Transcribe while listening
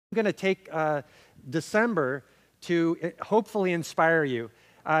going to take December to hopefully inspire you,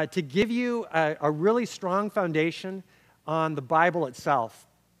 to give you a really strong foundation on the Bible itself.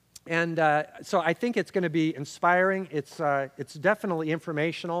 And so I think it's going to be inspiring. It's definitely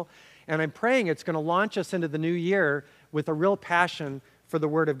informational. And I'm praying it's going to launch us into the new year with a real passion for the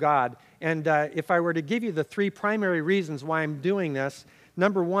Word of God. And if I were to give you the three primary reasons why I'm doing this,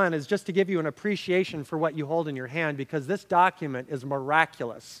 number one is just to give you an appreciation for what you hold in your hand, because this document is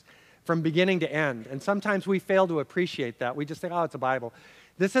miraculous from beginning to end. And sometimes we fail to appreciate that. We just think, oh, it's a Bible.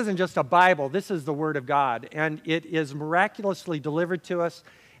 This isn't just a Bible. This is the Word of God. And it is miraculously delivered to us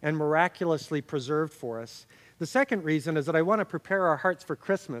and miraculously preserved for us. The second reason is that I want to prepare our hearts for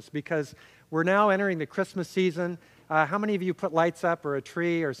Christmas, because we're now entering the Christmas season. How many of you put lights up or a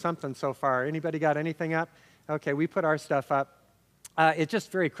tree or something so far? Anybody got anything up? Okay, we put our stuff up. It's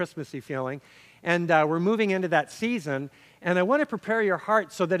just very Christmassy feeling. And we're moving into that season. And I want to prepare your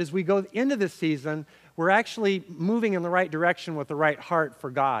heart so that as we go into this season, we're actually moving in the right direction with the right heart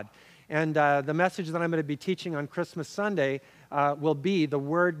for God. And the message that I'm going to be teaching on Christmas Sunday will be the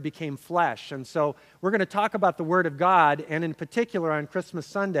Word became flesh. And so we're going to talk about the Word of God, and in particular on Christmas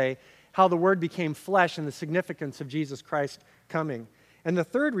Sunday, how the Word became flesh and the significance of Jesus Christ coming. And the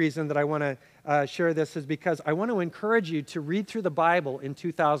third reason that I want to share this is because I want to encourage you to read through the Bible in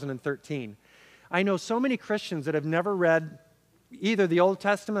 2013. I know so many Christians that have never read either the Old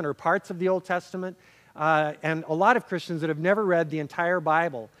Testament or parts of the Old Testament, and a lot of Christians that have never read the entire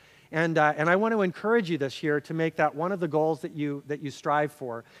Bible. And I want to encourage you this year to make that one of the goals that you strive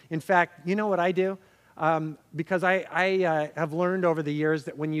for. In fact, you know what I do? Because I have learned over the years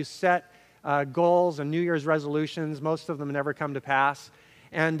that when you set goals and New Year's resolutions, most of them never come to pass.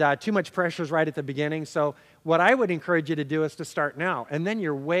 And too much pressure is right at the beginning. So what I would encourage you to do is to start now. And then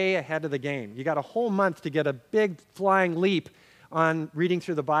you're way ahead of the game. You got a whole month to get a big flying leap on reading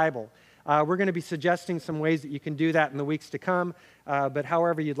through the Bible. We're going to be suggesting some ways that you can do that in the weeks to come. But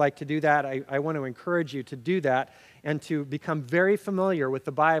however you'd like to do that, I want to encourage you to do that and to become very familiar with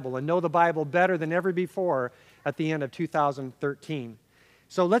the Bible and know the Bible better than ever before at the end of 2013.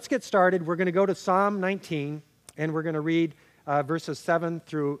 So let's get started. We're going to go to Psalm 19, and we're going to read verses 7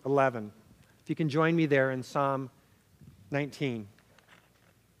 through 11. If you can join me there in Psalm 19.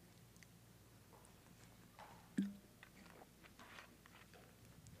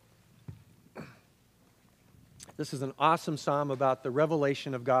 This is an awesome psalm about the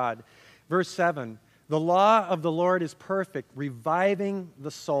revelation of God. Verse 7, the law of the Lord is perfect, reviving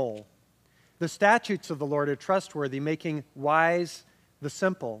the soul. The statutes of the Lord are trustworthy, making wise the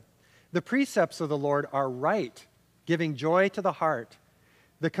simple. The precepts of the Lord are right, giving joy to the heart.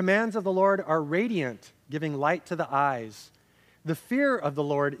 The commands of the Lord are radiant, giving light to the eyes. The fear of the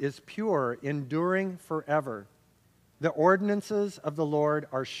Lord is pure, enduring forever. The ordinances of the Lord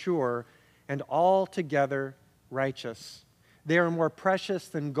are sure and altogether righteous. They are more precious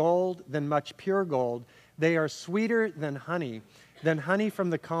than gold, than much pure gold. They are sweeter than honey from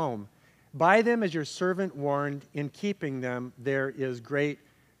the comb. By them is your servant warned. In keeping them there is great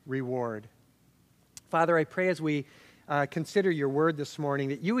reward. Father, I pray as we consider your word this morning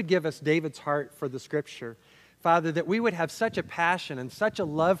that you would give us David's heart for the Scripture. Father, that we would have such a passion and such a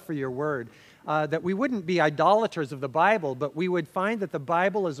love for your word, that we wouldn't be idolaters of the Bible, but we would find that the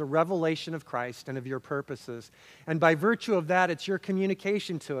Bible is a revelation of Christ and of your purposes. And by virtue of that, it's your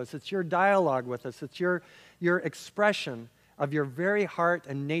communication to us. It's your dialogue with us. It's your expression of your very heart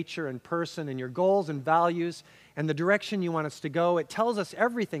and nature and person and your goals and values and the direction you want us to go. It tells us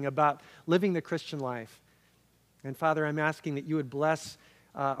everything about living the Christian life. And Father, I'm asking that you would bless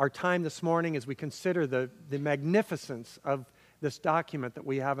our time this morning as we consider the magnificence of this document that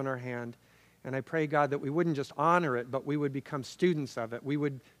we have in our hand. And I pray, God, that we wouldn't just honor it, but we would become students of it. We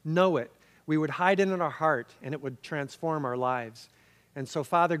would know it. We would hide it in our heart, and it would transform our lives. And so,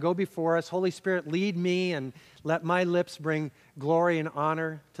 Father, go before us. Holy Spirit, lead me, and let my lips bring glory and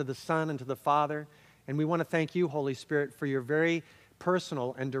honor to the Son and to the Father. And we want to thank you, Holy Spirit, for your very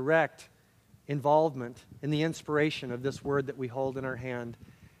personal and direct involvement in the inspiration of this word that we hold in our hand.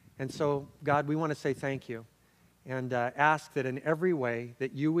 And so, God, we want to say thank you and ask that in every way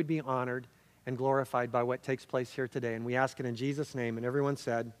that you would be honored and glorified by what takes place here today. And we ask it in Jesus' name. And everyone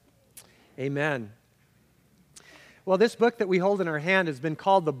said, amen. Well, this book that we hold in our hand has been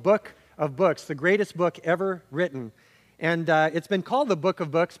called the Book of Books, the greatest book ever written. And it's been called the Book of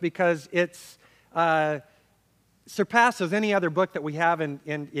Books because it's surpasses any other book that we have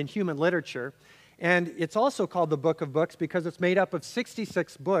in human literature. And it's also called the Book of Books because it's made up of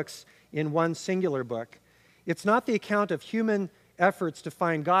 66 books in one singular book. It's not the account of human efforts to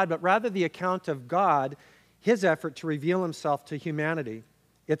find God, but rather the account of God, his effort to reveal himself to humanity.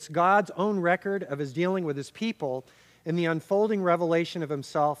 It's God's own record of his dealing with his people in the unfolding revelation of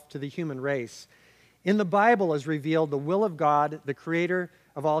himself to the human race. In the Bible is revealed the will of God, the creator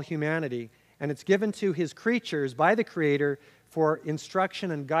of all humanity, and it's given to his creatures by the Creator for instruction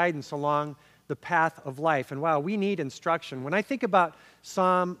and guidance along the path of life. And wow, we need instruction. When I think about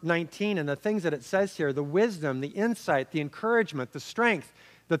Psalm 19 and the things that it says here, the wisdom, the insight, the encouragement, the strength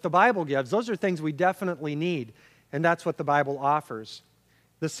that the Bible gives, those are things we definitely need, and that's what the Bible offers.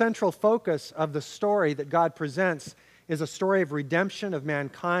 The central focus of the story that God presents is a story of redemption of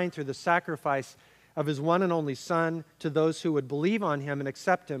mankind through the sacrifice of his one and only Son to those who would believe on him and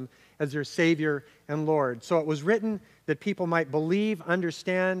accept him as their Savior and Lord. So it was written that people might believe,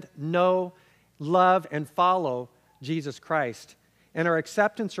 understand, know, love, and follow Jesus Christ. And our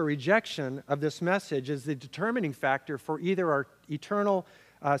acceptance or rejection of this message is the determining factor for either our eternal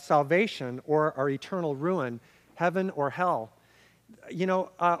salvation or our eternal ruin, heaven or hell. You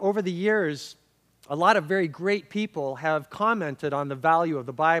know, over the years, a lot of very great people have commented on the value of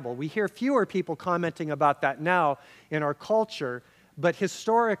the Bible. We hear fewer people commenting about that now in our culture, but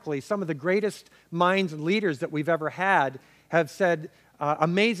historically, some of the greatest minds and leaders that we've ever had have said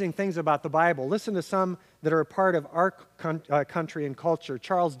amazing things about the Bible. Listen to some that are a part of our country and culture.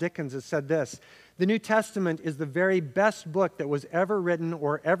 Charles Dickens has said this: "The New Testament is the very best book that was ever written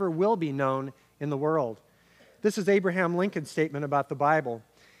or ever will be known in the world." This is Abraham Lincoln's statement about the Bible.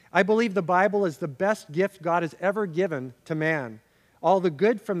 "I believe the Bible is the best gift God has ever given to man. All the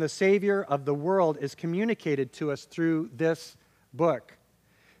good from the Savior of the world is communicated to us through this book."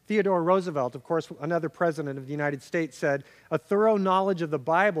 Theodore Roosevelt, of course, another president of the United States, said, "A thorough knowledge of the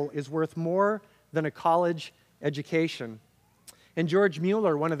Bible is worth more than a college education." And George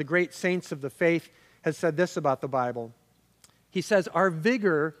Mueller, one of the great saints of the faith, has said this about the Bible. He says, "Our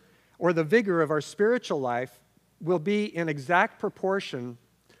vigor, or the vigor of our spiritual life, will be in exact proportion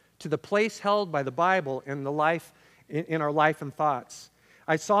to the place held by the Bible in our life and thoughts.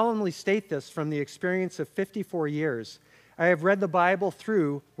 I solemnly state this from the experience of 54 years. I have read the Bible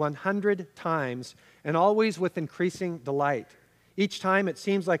through 100 times, and always with increasing delight. Each time it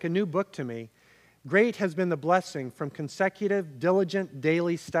seems like a new book to me. Great has been the blessing from consecutive, diligent,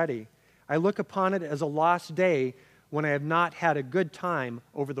 daily study. I look upon it as a lost day when I have not had a good time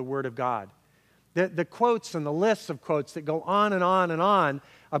over the Word of God." The quotes and the lists of quotes that go on and on and on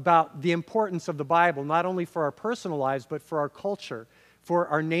about the importance of the Bible, not only for our personal lives, but for our culture, for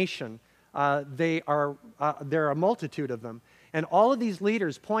our nation. There are a multitude of them. And all of these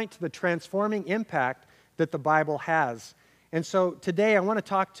leaders point to the transforming impact that the Bible has. And so today I want to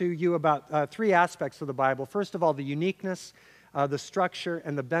talk to you about three aspects of the Bible. First of all, the uniqueness, the structure,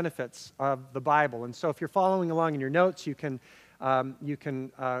 and the benefits of the Bible. And so if you're following along in your notes, you can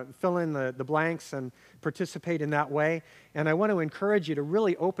fill in the blanks and participate in that way. And I want to encourage you to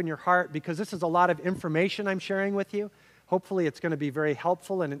really open your heart, because this is a lot of information I'm sharing with you. Hopefully it's going to be very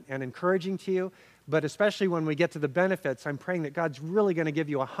helpful and encouraging to you. But especially when we get to the benefits, I'm praying that God's really going to give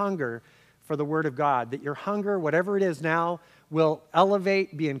you a hunger for the Word of God, that your hunger, whatever it is now, will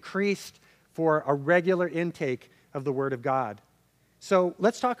elevate, be increased for a regular intake of the Word of God. So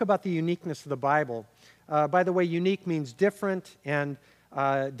let's talk about the uniqueness of the Bible. By the way, unique means different and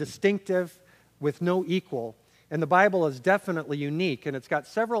distinctive with no equal. And the Bible is definitely unique, and it's got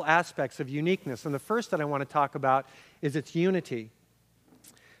several aspects of uniqueness. And the first that I want to talk about is its unity.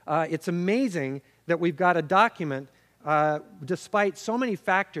 It's amazing that we've got a document, despite so many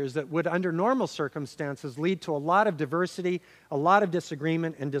factors that would, under normal circumstances, lead to a lot of diversity, a lot of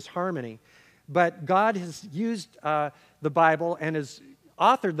disagreement, and disharmony. But God has used the Bible and has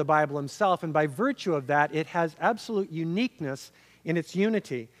authored the Bible himself, and by virtue of that, it has absolute uniqueness in its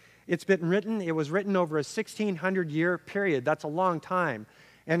unity. It was written over a 1,600-year period. That's a long time.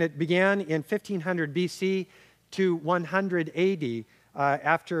 And it began in 1500 BC to 100 AD,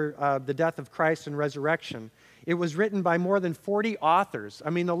 after the death of Christ and resurrection. It was written by more than 40 authors. I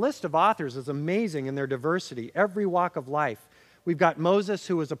mean, the list of authors is amazing in their diversity, every walk of life. We've got Moses,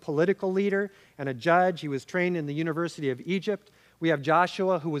 who was a political leader and a judge. He was trained in the University of Egypt. We have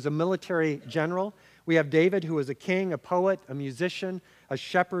Joshua, who was a military general. We have David, who was a king, a poet, a musician, a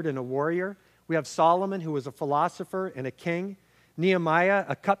shepherd, and a warrior. We have Solomon, who was a philosopher and a king. Nehemiah,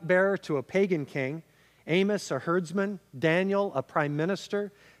 a cupbearer to a pagan king. Amos, a herdsman. Daniel, a prime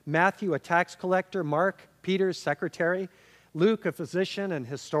minister. Matthew, a tax collector. Mark, Peter's secretary. Luke, a physician and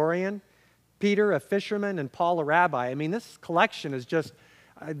historian. Peter, a fisherman, and Paul, a rabbi. I mean, this collection is just,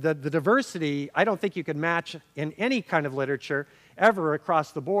 the diversity, I don't think you could match in any kind of literature ever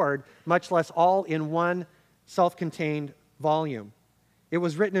across the board, much less all in one self-contained volume. It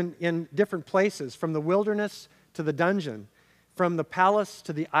was written in different places, from the wilderness to the dungeon, from the palace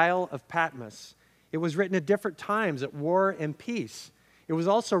to the Isle of Patmos. It was written at different times, at war and peace. It was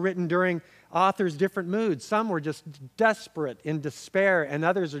also written during authors' different moods. Some were just desperate in despair, and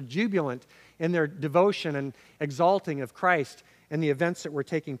others are jubilant in their devotion and exalting of Christ and the events that were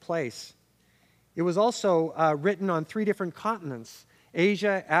taking place. It was also written on 3 different continents,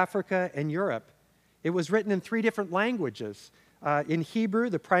 Asia, Africa, and Europe. It was written in 3 different languages. In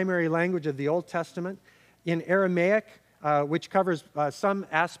Hebrew, the primary language of the Old Testament, in Aramaic, which covers some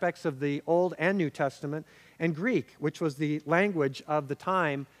aspects of the Old and New Testament, and Greek, which was the language of the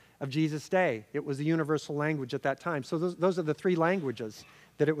time of Jesus' day. It was the universal language at that time. So those are the 3 languages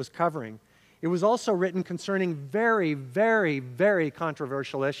that it was covering. It was also written concerning very, very, very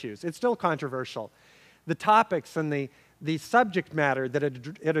controversial issues. It's still controversial. The topics and the subject matter that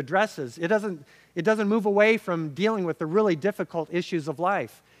it addresses, it doesn't move away from dealing with the really difficult issues of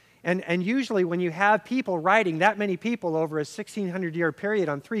life. And usually when you have people writing, that many people over a 1,600-year period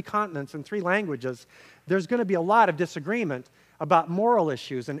on 3 continents and 3 languages, there's going to be a lot of disagreement about moral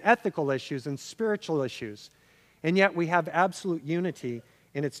issues and ethical issues and spiritual issues. And yet we have absolute unity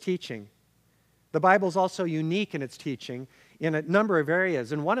in its teaching. The Bible is also unique in its teaching in a number of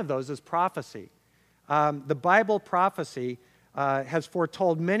areas, and one of those is prophecy. The Bible prophecy has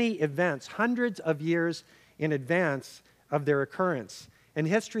foretold many events hundreds of years in advance of their occurrence. And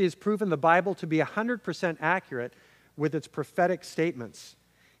history has proven the Bible to be 100% accurate with its prophetic statements.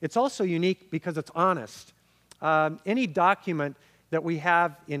 It's also unique because it's honest. Any document that we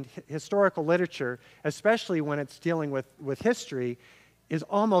have in historical literature, especially when it's dealing with history, is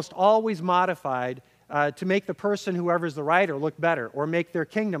almost always modified to make the person, whoever's the writer, look better or make their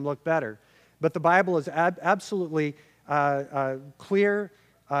kingdom look better. But the Bible is absolutely clear.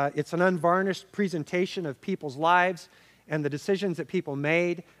 It's an unvarnished presentation of people's lives and the decisions that people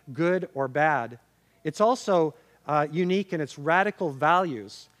made, good or bad. It's also unique in its radical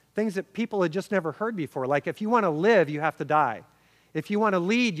values, things that people had just never heard before, like if you want to live, you have to die. If you want to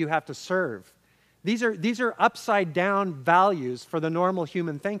lead, you have to serve. These are upside-down values for the normal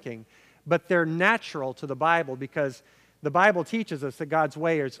human thinking, but they're natural to the Bible because the Bible teaches us that God's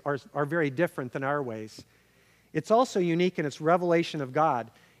ways are very different than our ways. It's also unique in its revelation of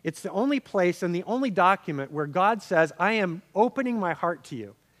God. It's the only place and the only document where God says, I am opening my heart to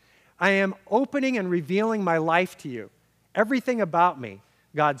you. I am opening and revealing my life to you. Everything about me,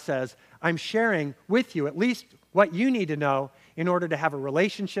 God says, I'm sharing with you at least what you need to know in order to have a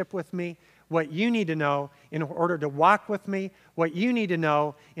relationship with me, what you need to know in order to walk with me, what you need to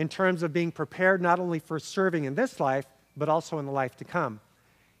know in terms of being prepared not only for serving in this life, but also in the life to come.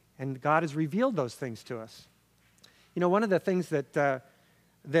 And God has revealed those things to us. You know, one of the things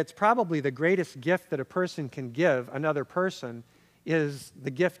that's probably the greatest gift that a person can give another person is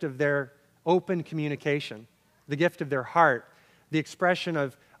the gift of their open communication, the gift of their heart, the expression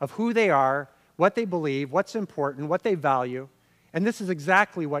of who they are, what they believe, what's important, what they value. And this is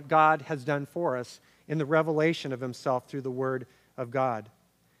exactly what God has done for us in the revelation of himself through the Word of God.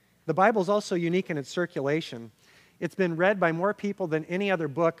 The Bible is also unique in its circulation. It's been read by more people than any other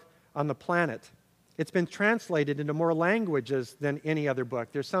book on the planet. It's been translated into more languages than any other book.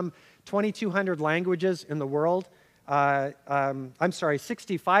 There's some 2,200 languages in the world.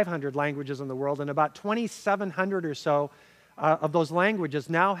 6,500 languages in the world, and about 2,700 or so of those languages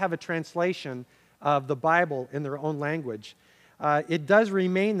now have a translation of the Bible in their own language. It does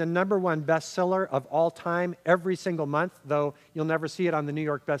remain the #1 bestseller of all time every single month, though you'll never see it on the New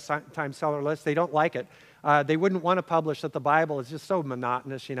York Best Time Seller list. They don't like it. They wouldn't want to publish that the Bible is just so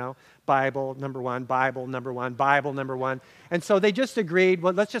monotonous, you know. Bible, #1, Bible, #1, Bible, #1. And so they just agreed,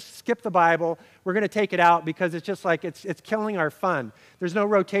 well, let's just skip the Bible. We're going to take it out because it's just like it's killing our fun. There's no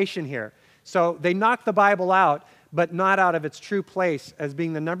rotation here. So they knocked the Bible out, but not out of its true place as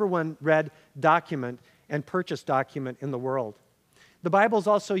being the #1 read document and purchased document in the world. The Bible is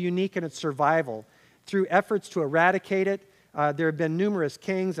also unique in its survival. Through efforts to eradicate it, there have been numerous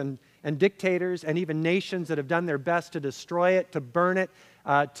kings and dictators and even nations that have done their best to destroy it, to burn it,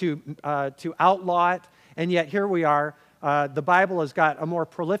 to outlaw it. And yet here we are. The Bible has got a more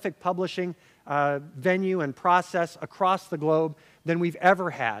prolific publishing venue and process across the globe than we've ever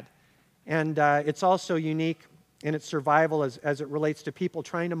had. And it's also unique in its survival as it relates to people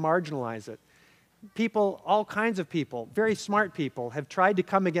trying to marginalize it. People, all kinds of people, very smart people, have tried to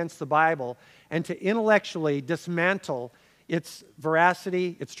come against the Bible and to intellectually dismantle its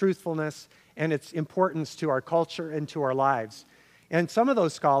veracity, its truthfulness, and its importance to our culture and to our lives. And some of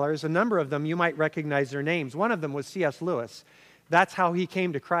those scholars, a number of them, you might recognize their names. One of them was C.S. Lewis. That's how he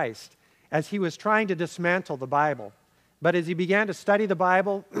came to Christ, as he was trying to dismantle the Bible. But as he began to study the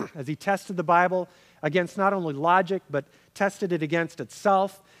Bible, as he tested the Bible against not only logic, but tested it against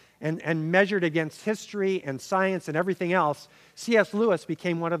itself, and measured against history and science and everything else, C.S. Lewis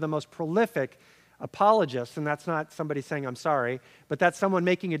became one of the most prolific apologists, and that's not somebody saying, I'm sorry, but that's someone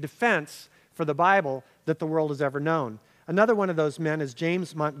making a defense for the Bible that the world has ever known. Another one of those men is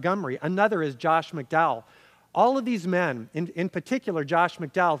James Montgomery. Another is Josh McDowell. All of these men, in particular Josh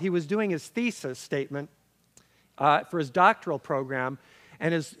McDowell, he was doing his thesis statement for his doctoral program,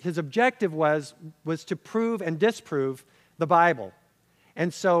 and his objective was to prove and disprove the Bible.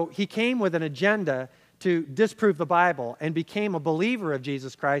 And so he came with an agenda to disprove the Bible and became a believer of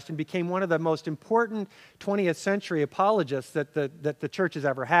Jesus Christ and became one of the most important 20th century apologists that the church has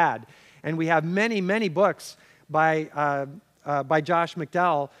ever had. And we have many, many books by Josh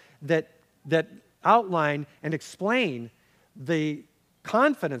McDowell that outline and explain the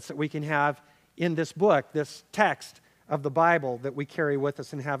confidence that we can have in this book, this text of the Bible that we carry with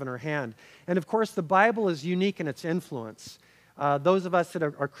us and have in our hand. And of course, the Bible is unique in its influence. Those of us that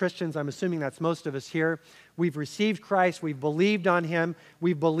are Christians, I'm assuming that's most of us here, we've received Christ, we've believed on Him,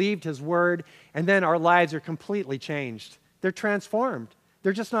 we've believed His Word, and then our lives are completely changed. They're transformed.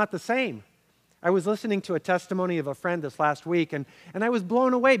 They're just not the same. I was listening to a testimony of a friend this last week, and I was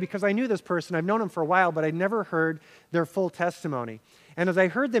blown away because I knew this person. I've known him for a while, but I'd never heard their full testimony. And as I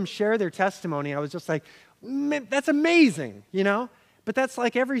heard them share their testimony, I was just like, man, that's amazing, you know? But that's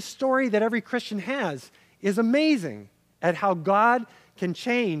like every story that every Christian has is amazing at how God can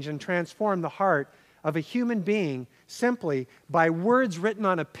change and transform the heart of a human being simply by words written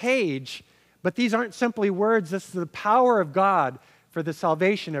on a page. But these aren't simply words. This is the power of God for the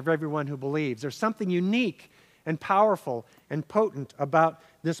salvation of everyone who believes. There's something unique and powerful and potent about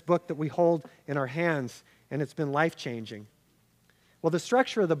this book that we hold in our hands, and it's been life-changing. Well, the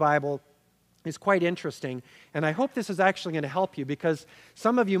structure of the Bible is quite interesting, and I hope this is actually going to help you because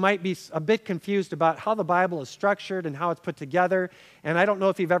some of you might be a bit confused about how the Bible is structured and how it's put together, and I don't know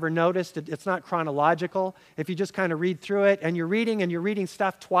if you've ever noticed it's not chronological. If you just kind of read through it and you're reading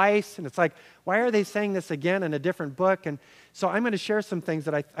stuff twice, and it's like, why are they saying this again in a different book? And so I'm going to share some things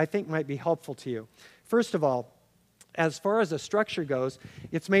that I think might be helpful to you. First of all, as far as the structure goes,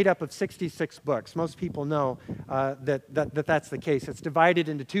 it's made up of 66 books. Most people know that's the case. It's divided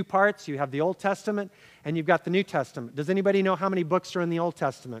into two parts. You have the Old Testament and you've got the New Testament. Does anybody know how many books are in the Old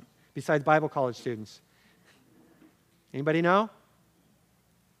Testament besides Bible college students? Anybody know?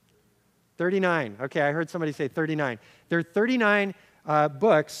 39. Okay, I heard somebody say 39. There are 39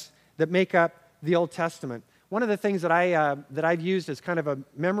 books that make up the Old Testament. One of the things that I've used as kind of a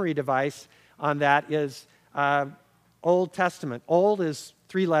memory device on that is Old Testament. Old is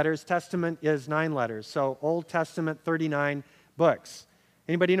 3 letters. Testament is 9 letters. So Old Testament, 39 books.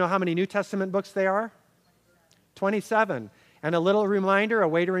 Anybody know how many New Testament books there are? 27. And a little reminder, a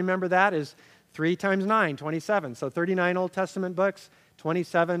way to remember that is 3 times 9, 27. So 39 Old Testament books,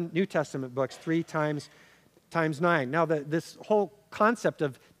 27 New Testament books, 3 times 9. Now, this whole concept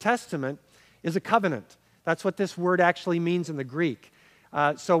of testament is a covenant. That's what this word actually means in the Greek.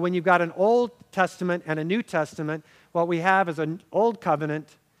 So when you've got an Old Testament and a New Testament, what we have is an Old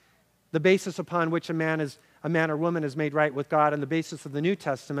Covenant, the basis upon which a man or woman is made right with God, and the basis of the New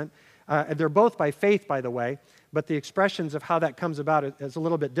Testament. They're both by faith, by the way, but the expressions of how that comes about is a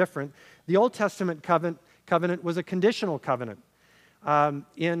little bit different. The Old Testament covenant was a conditional covenant.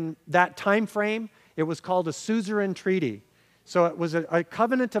 In that time frame, it was called a suzerain treaty. So it was a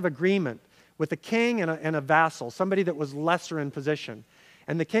covenant of agreement with a king and a vassal, somebody that was lesser in position.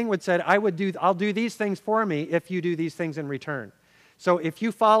 And the king would say, I'll do these things for me if you do these things in return. So if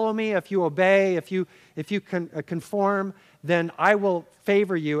you follow me, if you obey, if you conform, then I will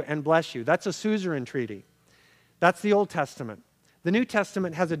favor you and bless you. That's a suzerain treaty. That's the Old Testament. The New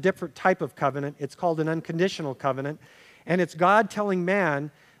Testament has a different type of covenant. It's called an unconditional covenant. And it's God telling man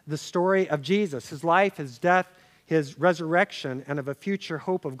the story of Jesus, his life, his death, his resurrection, and of a future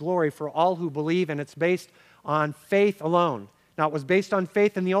hope of glory for all who believe. And it's based on faith alone. Now, it was based on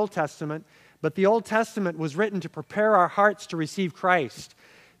faith in the Old Testament, but the Old Testament was written to prepare our hearts to receive Christ,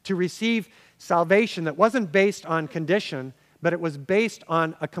 to receive salvation that wasn't based on condition, but it was based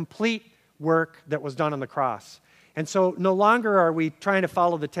on a complete work that was done on the cross. And so no longer are we trying to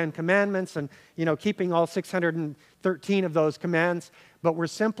follow the 10 commandments and, keeping all 613 of those commands, but we're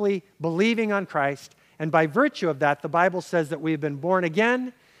simply believing on Christ. And by virtue of that, the Bible says that we've been born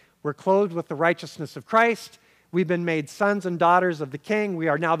again, we're clothed with the righteousness of Christ, we've been made sons and daughters of the King. We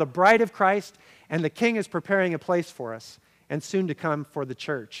are now the bride of Christ, and the King is preparing a place for us and soon to come for the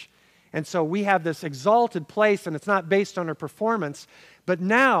church. And so we have this exalted place, and it's not based on our performance. But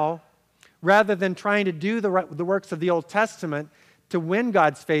now, rather than trying to do the works of the Old Testament to win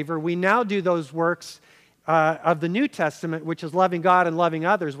God's favor, we now do those works of the New Testament, which is loving God and loving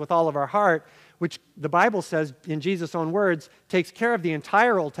others with all of our heart, which the Bible says, in Jesus' own words, takes care of the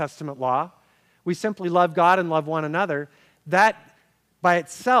entire Old Testament law. We simply love God and love one another. That by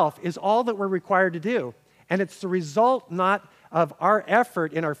itself is all that we're required to do. And it's the result not of our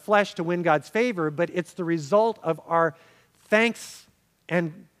effort in our flesh to win God's favor, but it's the result of our thanks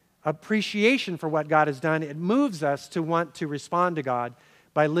and appreciation for what God has done. It moves us to want to respond to God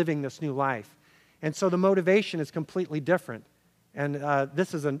by living this new life. And so the motivation is completely different. And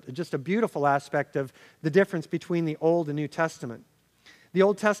this is just a beautiful aspect of the difference between the Old and New Testament. The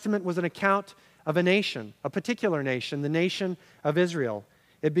Old Testament was an account of a nation, a particular nation, the nation of Israel.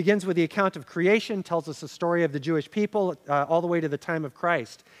 It begins with the account of creation, tells us the story of the Jewish people all the way to the time of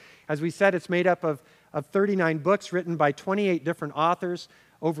Christ. As we said, it's made up of 39 books written by 28 different authors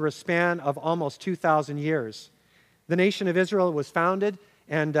over a span of almost 2,000 years. The nation of Israel was founded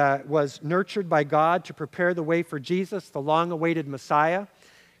and was nurtured by God to prepare the way for Jesus, the long-awaited Messiah,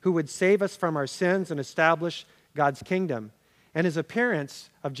 who would save us from our sins and establish God's kingdom. And his appearance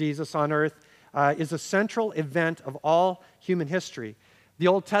of Jesus on earth is a central event of all human history. The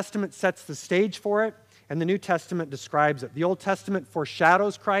Old Testament sets the stage for it, and the New Testament describes it. The Old Testament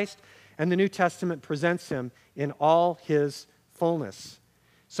foreshadows Christ, and the New Testament presents him in all his fullness.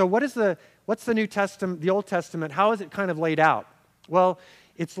 So what's the New Testament, the Old Testament, how is it kind of laid out? Well,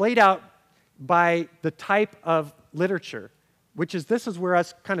 it's laid out by the type of literature, this is where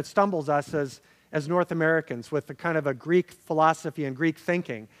us kind of stumbles us as North Americans with the kind of a Greek philosophy and Greek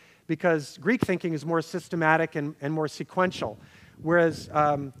thinking, because Greek thinking is more systematic and more sequential, whereas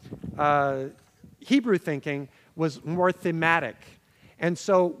Hebrew thinking was more thematic. And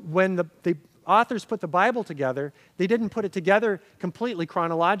so when the authors put the Bible together, they didn't put it together completely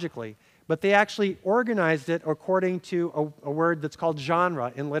chronologically, but they actually organized it according to a word that's called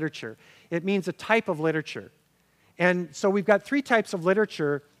genre in literature. It means a type of literature. And so we've got three types of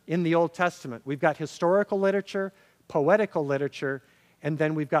literature in the Old Testament. We've got historical literature, poetical literature, and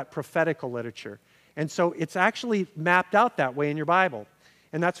then we've got prophetical literature. And so it's actually mapped out that way in your Bible.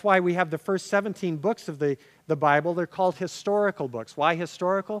 And that's why we have the first 17 books of the Bible. They're called historical books. Why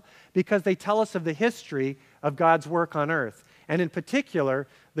historical? Because they tell us of the history of God's work on earth. And in particular,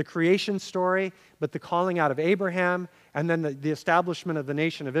 the creation story, but the calling out of Abraham, and then the establishment of the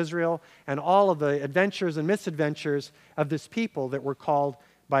nation of Israel, and all of the adventures and misadventures of this people that were called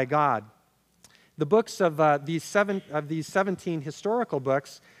by God. The books of these 17 historical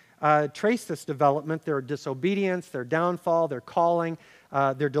books trace this development, their disobedience, their downfall, their calling,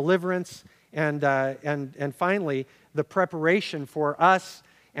 their deliverance, and finally, the preparation for us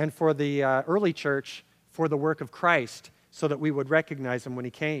and for the early church for the work of Christ so that we would recognize him when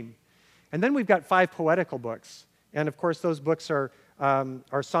he came. And then we've got 5 poetical books. And of course, those books are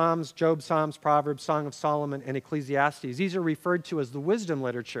Psalms, Job, Psalms, Proverbs, Song of Solomon, and Ecclesiastes. These are referred to as the wisdom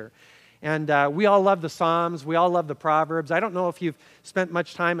literature. And we all love the Psalms. We all love the Proverbs. I don't know if you've spent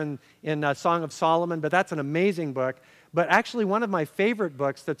much time in Song of Solomon, but that's an amazing book. But actually, one of my favorite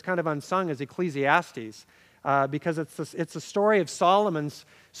books that's kind of unsung is Ecclesiastes, because it's a story of Solomon's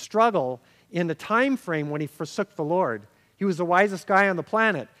struggle in the time frame when he forsook the Lord. He was the wisest guy on the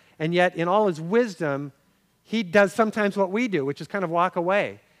planet, and yet in all his wisdom, he does sometimes what we do, which is kind of walk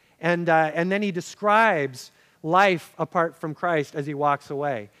away. And then he describes life apart from Christ as he walks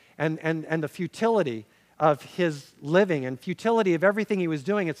away, and the futility of his living and futility of everything he was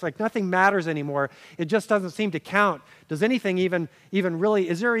doing. It's like nothing matters anymore. It just doesn't seem to count. Does anything even really,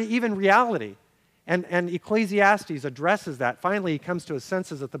 is there even reality? And Ecclesiastes addresses that. Finally, he comes to his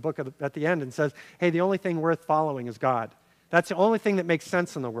senses at the end and says, hey, the only thing worth following is God. That's the only thing that makes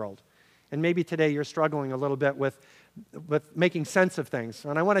sense in the world. And maybe today you're struggling a little bit with making sense of things.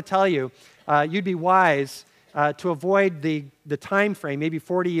 And I want to tell you, you'd be wise to avoid the time frame, maybe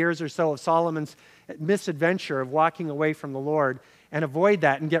 40 years or so of Solomon's misadventure of walking away from the Lord, and avoid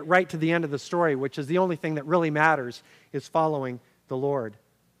that and get right to the end of the story, which is the only thing that really matters, is following the Lord.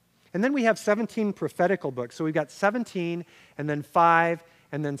 And then we have 17 prophetical books. So we've got 17, and then 5,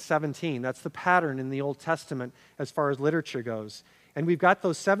 and then 17. That's the pattern in the Old Testament as far as literature goes. And we've got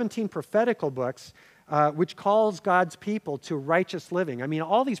those 17 prophetical books, which calls God's people to righteous living. I mean,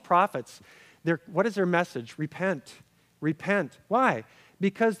 all these prophets, what is their message? Repent. Repent. Why?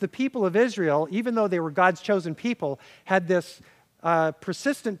 Because the people of Israel, even though they were God's chosen people, had this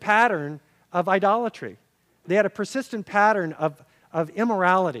persistent pattern of idolatry. They had a persistent pattern of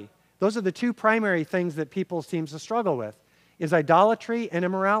immorality. Those are the two primary things that people seem to struggle with, is idolatry and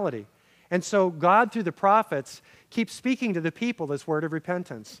immorality. And so God, through the prophets, keeps speaking to the people this word of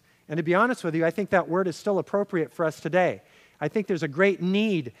repentance. And to be honest with you, I think that word is still appropriate for us today. I think there's a great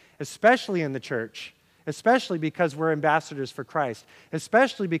need, especially in the church, especially because we're ambassadors for Christ,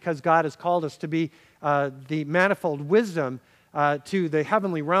 especially because God has called us to be the manifold wisdom to the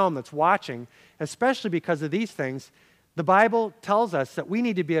heavenly realm that's watching, especially because of these things. The Bible tells us that we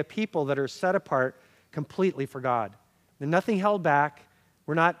need to be a people that are set apart completely for God. And nothing held back.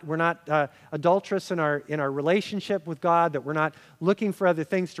 We're not adulterous in our relationship with God, that we're not looking for other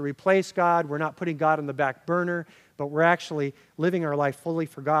things to replace God. We're not putting God on the back burner, but we're actually living our life fully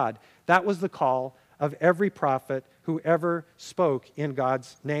for God. That was the call of every prophet who ever spoke in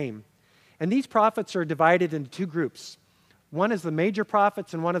God's name. And these prophets are divided into two groups. One is the major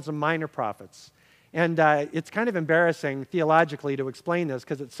prophets and one is the minor prophets. And it's kind of embarrassing theologically to explain this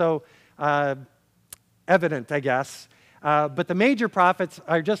because it's so evident, I guess. But the major prophets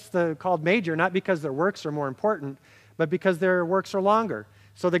are just called major, not because their works are more important, but because their works are longer.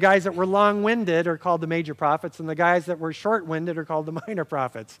 So the guys that were long-winded are called the major prophets, and the guys that were short-winded are called the minor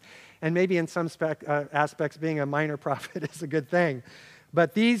prophets. And maybe in some aspects, being a minor prophet is a good thing.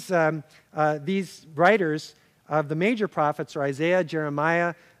 But these writers of the major prophets are Isaiah,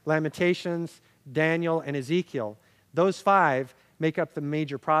 Jeremiah, Lamentations, Daniel, and Ezekiel. Those 5 make up the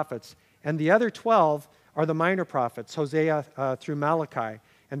major prophets. And the other 12 are the minor prophets, Hosea through Malachi.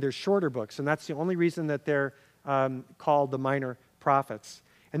 And they're shorter books, and that's the only reason that they're called the minor prophets.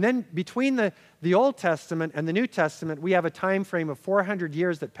 And then between the Old Testament and the New Testament, we have a time frame of 400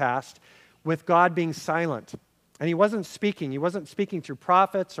 years that passed with God being silent. And he wasn't speaking. He wasn't speaking through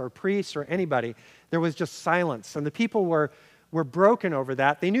prophets or priests or anybody. There was just silence. And the people were broken over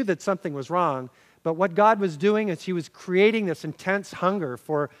that. They knew that something was wrong. But what God was doing is he was creating this intense hunger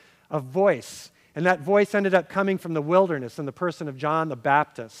for a voice. And that voice ended up coming from the wilderness in the person of John the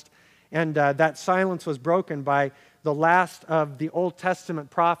Baptist. And that silence was broken by the last of the Old Testament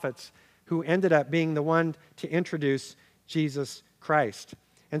prophets who ended up being the one to introduce Jesus Christ.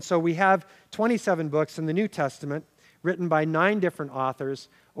 And so we have 27 books in the New Testament written by 9 different authors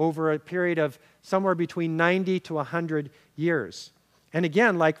over a period of somewhere between 90 to 100 years. And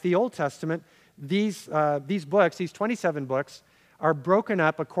again, like the Old Testament, these books, these 27 books, are broken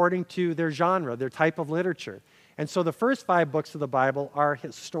up according to their genre, their type of literature. And so the first 5 books of the Bible are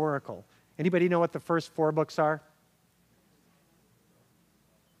historical. Anybody know what the first 4 books are?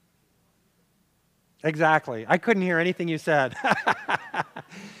 Exactly. I couldn't hear anything you said.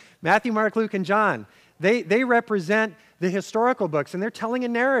 Matthew, Mark, Luke, and John. They represent the historical books, and they're telling a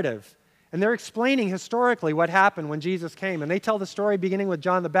narrative. And they're explaining historically what happened when Jesus came. And they tell the story beginning with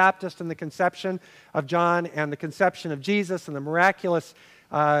John the Baptist and the conception of John and the conception of Jesus and the miraculous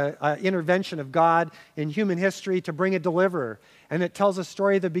intervention of God in human history to bring a deliverer. And it tells a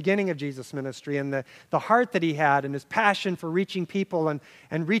story of the beginning of Jesus' ministry and the heart that he had and his passion for reaching people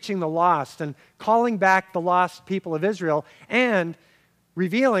and reaching the lost and calling back the lost people of Israel and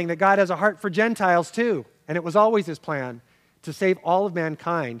revealing that God has a heart for Gentiles too. And it was always his plan to save all of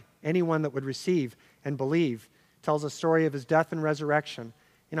mankind, anyone that would receive and believe. It tells a story of his death and resurrection.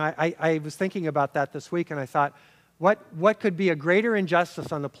 You know, I was thinking about that this week and I thought, what could be a greater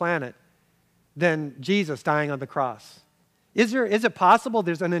injustice on the planet than Jesus dying on the cross? Is it possible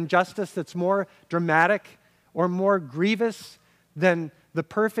there's an injustice that's more dramatic or more grievous than the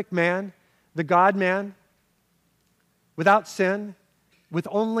perfect man, the God-man, without sin, with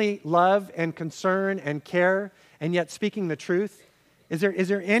only love and concern and care, and yet speaking the truth? Is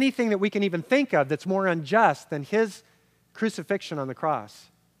there anything that we can even think of that's more unjust than his crucifixion on the cross?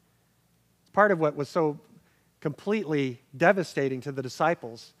 It's part of what was so completely devastating to the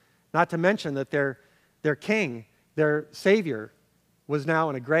disciples, not to mention that their king, their Savior, was now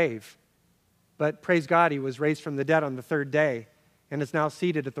in a grave. But praise God, he was raised from the dead on the 3rd day and is now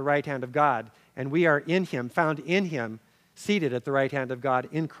seated at the right hand of God. And we are in him, found in him, seated at the right hand of God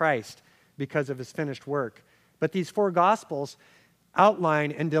in Christ because of his finished work. But these 4 Gospels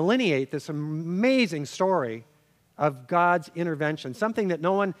outline and delineate this amazing story of God's intervention, something that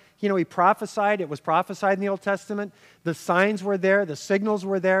no one, he prophesied. It was prophesied in the Old Testament. The signs were there. The signals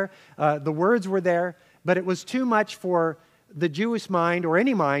were there. The words were there. But it was too much for the Jewish mind, or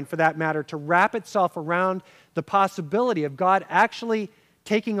any mind for that matter, to wrap itself around the possibility of God actually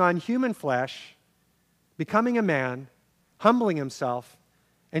taking on human flesh, becoming a man, humbling himself,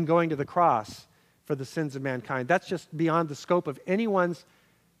 and going to the cross for the sins of mankind. That's just beyond the scope of anyone's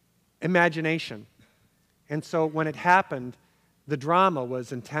imagination. And so when it happened, the drama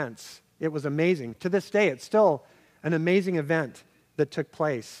was intense. It was amazing. To this day, it's still an amazing event that took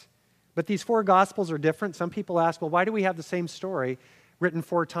place. But these 4 Gospels are different. Some people ask, well, why do we have the same story written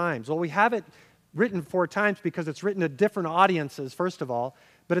 4 times? Well, we have it written 4 times because it's written to different audiences, first of all,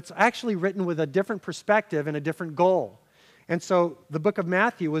 but it's actually written with a different perspective and a different goal. And so the book of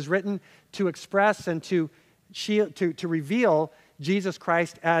Matthew was written to express and to reveal Jesus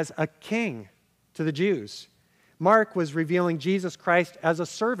Christ as a king to the Jews. Mark was revealing Jesus Christ as a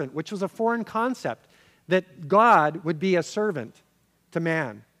servant, which was a foreign concept, that God would be a servant to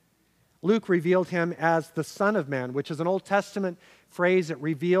man. Luke revealed him as the Son of Man, which is an Old Testament phrase that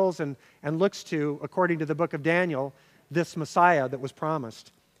reveals and looks to, according to the book of Daniel, this Messiah that was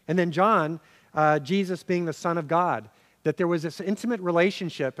promised. And then John, Jesus being the Son of God, that there was this intimate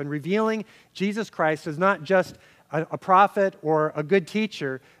relationship, and revealing Jesus Christ as not just a prophet or a good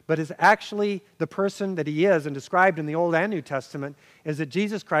teacher, but is actually the person that he is, and described in the Old and New Testament, is that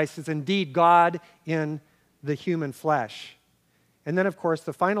Jesus Christ is indeed God in the human flesh. And then, of course,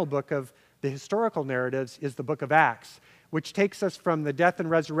 the final book of the historical narratives is the book of Acts, which takes us from the death and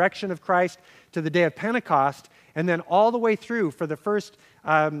resurrection of Christ to the day of Pentecost, and then all the way through for the first,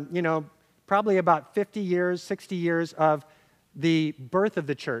 probably about 50 years, 60 years of the birth of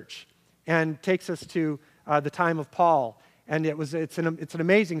the church, and takes us to the time of Paul. And it's an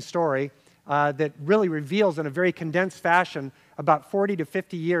amazing story that really reveals in a very condensed fashion about 40 to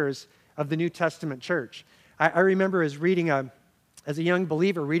 50 years of the New Testament church. I remember as a young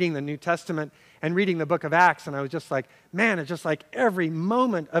believer reading the New Testament and reading the book of Acts, and I was just like, man, it's just like every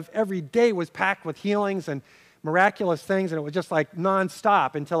moment of every day was packed with healings and miraculous things, and it was just like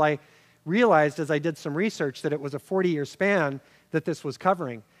nonstop until I realized as I did some research that it was a 40-year span that this was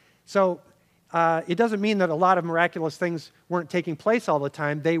covering. So it doesn't mean that a lot of miraculous things weren't taking place all the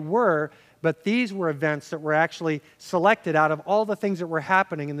time. They were, but these were events that were actually selected out of all the things that were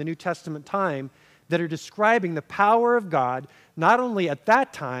happening in the New Testament time that are describing the power of God, not only at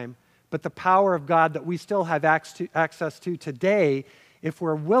that time, but the power of God that we still have access to today if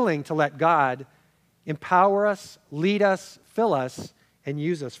we're willing to let God empower us, lead us, fill us, and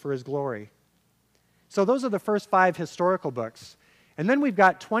use us for his glory. So those are the first 5 historical books. And then we've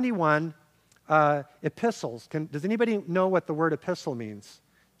got 21 epistles. Does anybody know what the word epistle means?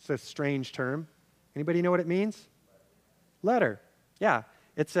 It's a strange term. Anybody know what it means? Letter. Yeah.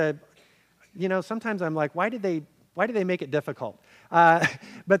 It's sometimes I'm like, why did they make it difficult?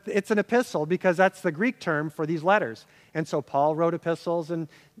 But it's an epistle because that's the Greek term for these letters. And so Paul wrote epistles, and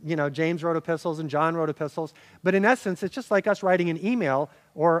James wrote epistles, and John wrote epistles. But in essence, it's just like us writing an email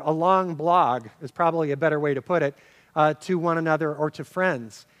or a long blog is probably a better way to put it, to one another or to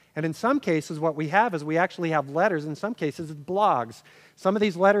friends. And in some cases, what we have is we actually have letters. In some cases, it's blogs. Some of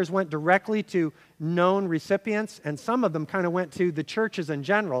these letters went directly to known recipients, and some of them kind of went to the churches in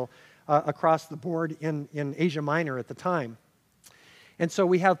general across the board in Asia Minor at the time. And so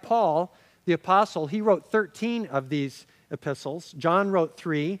we have Paul, the apostle. He wrote 13 of these epistles. John wrote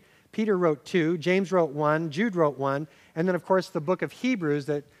 3. Peter wrote 2. James wrote 1. Jude wrote 1. And then, of course, the book of Hebrews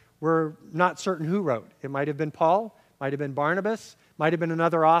that we're not certain who wrote. It might have been Paul, might have been Barnabas, might have been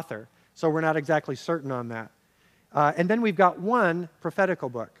another author. So we're not exactly certain on that. And then we've got one prophetical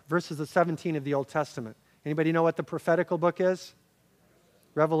book, verses of 17 of the Old Testament. Anybody know what the prophetical book is?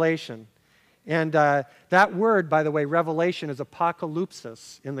 Revelation. And that word, by the way, revelation, is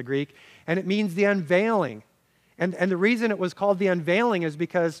apocalypsis in the Greek, and it means the unveiling. And the reason it was called the unveiling is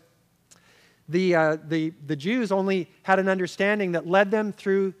because the Jews only had an understanding that led them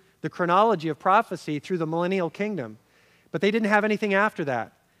through the chronology of prophecy through the millennial kingdom. But they didn't have anything after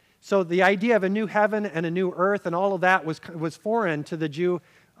that. So the idea of a new heaven and a new earth and all of that was foreign to the Jew,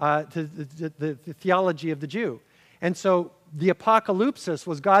 to the theology of the Jew. And so the apocalypsis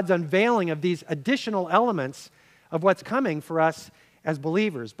was God's unveiling of these additional elements of what's coming for us as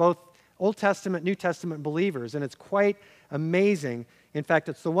believers, both Old Testament, New Testament believers. And it's quite amazing. In fact,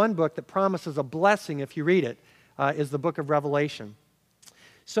 it's the one book that promises a blessing if you read it, is the book of Revelation.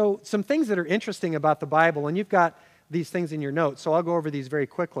 So some things that are interesting about the Bible, and you've got these things in your notes, so I'll go over these very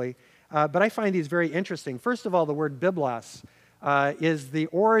quickly. But I find these very interesting. First of all, the word biblos is the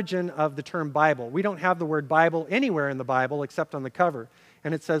origin of the term Bible. We don't have the word Bible anywhere in the Bible except on the cover,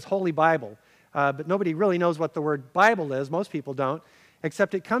 and it says Holy Bible. But nobody really knows what the word Bible is. Most people don't,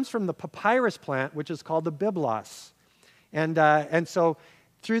 except it comes from the papyrus plant, which is called the biblos. And so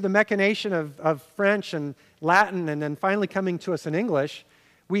through the machination of French and Latin, and then finally coming to us in English,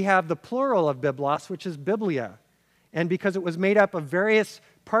 we have the plural of biblos, which is biblia. And because it was made up of various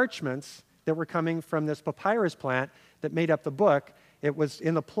parchments that were coming from this papyrus plant that made up the book, it was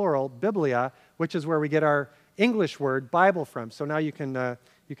in the plural, biblia, which is where we get our English word Bible from. So now you can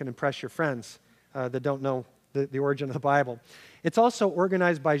impress your friends that don't know the origin of the Bible. It's also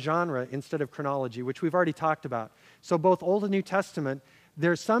organized by genre instead of chronology, which we've already talked about. So both Old and New Testament,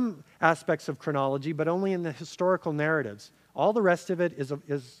 there's some aspects of chronology, but only in the historical narratives. All the rest of it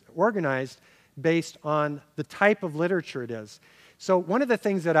is organized based on the type of literature it is. So one of the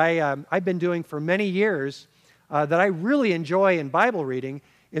things that I've been doing for many years that I really enjoy in Bible reading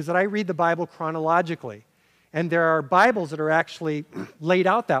is that I read the Bible chronologically. And there are Bibles that are actually laid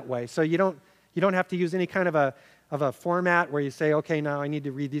out that way. So you don't have to use any kind of a format where you say, okay, now I need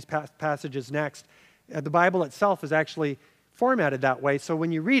to read these passages next. The Bible itself is actually formatted that way. So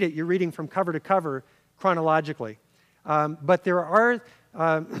when you read it, you're reading from cover to cover chronologically. But there are,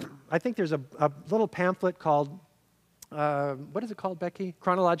 I think there's a little pamphlet called, what is it called, Becky?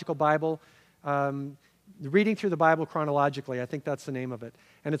 Chronological Bible. Reading through the Bible chronologically, I think that's the name of it.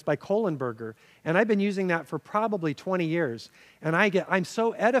 And it's by Kohlenberger. And I've been using that for probably 20 years. And I'm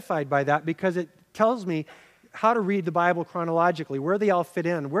so edified by that because it tells me how to read the Bible chronologically, where they all fit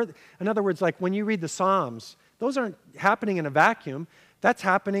in. In other words, like when you read the Psalms, those aren't happening in a vacuum. That's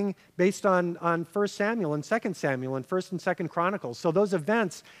happening based on 1 Samuel and 2 Samuel and 1 and 2 Chronicles. So those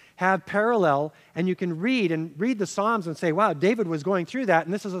events have parallel, and you can read the Psalms and say, wow, David was going through that,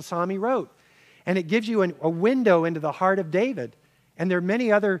 and this is a psalm he wrote. And it gives you a window into the heart of David. And there are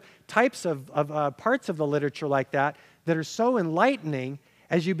many other types of parts of the literature like that are so enlightening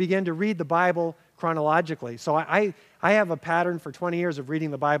as you begin to read the Bible chronologically. So I have a pattern for 20 years of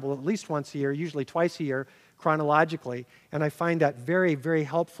reading the Bible at least once a year, usually twice a year, chronologically. And I find that very, very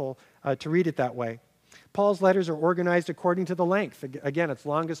helpful to read it that way. Paul's letters are organized according to the length. Again, it's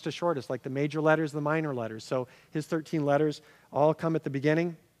longest to shortest, like the major letters, the minor letters. So his 13 letters all come at the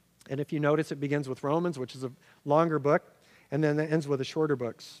beginning. And if you notice, it begins with Romans, which is a longer book, and then it ends with the shorter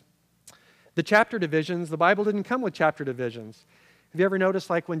books. The chapter divisions, the Bible didn't come with chapter divisions. Have you ever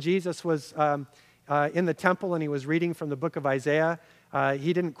noticed, like when Jesus was in the temple and he was reading from the book of Isaiah,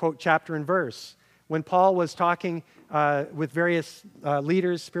 he didn't quote chapter and verse. When Paul was talking with various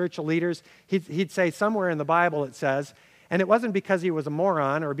leaders, spiritual leaders, he'd say somewhere in the Bible it says, and it wasn't because he was a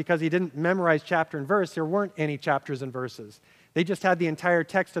moron or because he didn't memorize chapter and verse, there weren't any chapters and verses. They just had the entire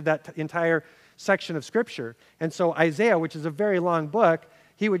text of that entire section of Scripture. And so Isaiah, which is a very long book,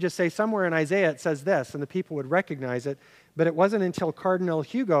 he would just say somewhere in Isaiah it says this, and the people would recognize it. But it wasn't until Cardinal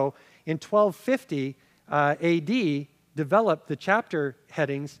Hugo in 1250 AD developed the chapter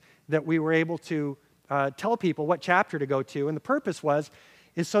headings that we were able to tell people what chapter to go to. And the purpose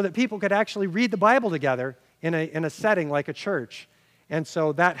is so that people could actually read the Bible together in a setting like a church. And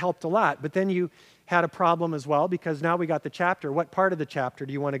so that helped a lot. But then you had a problem as well because now we got the chapter. What part of the chapter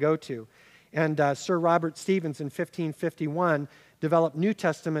do you want to go to? And Sir Robert Stevens in 1551 developed New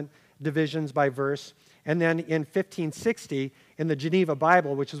Testament divisions by verse. And then in 1560, in the Geneva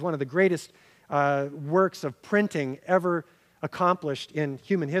Bible, which is one of the greatest works of printing ever accomplished in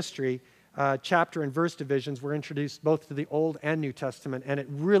human history, chapter and verse divisions were introduced both to the Old and New Testament. And it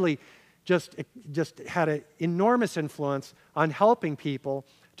really just had an enormous influence on helping people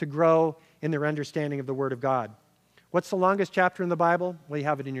to grow in their understanding of the Word of God. What's the longest chapter in the Bible? Well, you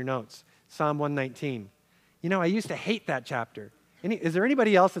have it in your notes. Psalm 119. You know, I used to hate that chapter. Is there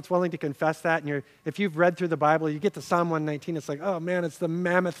anybody else that's willing to confess that? And if you've read through the Bible, you get to Psalm 119, it's like, oh man, it's the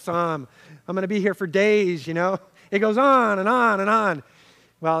mammoth psalm. I'm going to be here for days, you know. It goes on and on and on.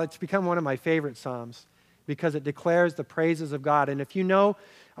 Well, it's become one of my favorite psalms because it declares the praises of God. And if you know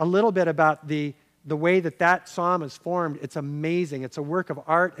a little bit about the way that psalm is formed, it's amazing. It's a work of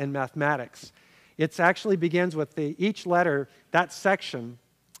art and mathematics. It actually begins with each letter, that section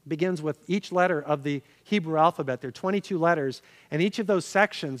begins with each letter of the Hebrew alphabet. There are 22 letters, and each of those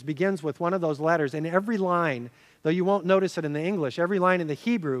sections begins with one of those letters. And every line, though you won't notice it in the English, every line in the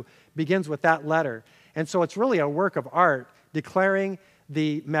Hebrew begins with that letter. And so it's really a work of art declaring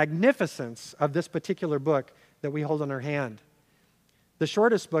the magnificence of this particular book that we hold in our hand. The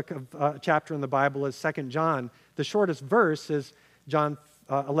shortest book of chapter in the Bible is 2 John. The shortest verse is John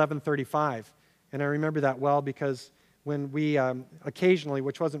 11:35. And I remember that well because when we occasionally,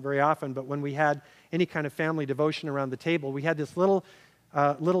 which wasn't very often, but when we had any kind of family devotion around the table, we had this little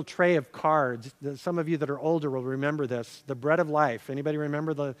tray of cards. Some of you that are older will remember this. The bread of life. Anybody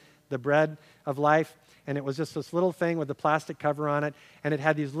remember the bread of life? And it was just this little thing with a plastic cover on it, and it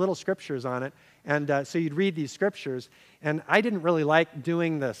had these little scriptures on it. And so you'd read these scriptures. And I didn't really like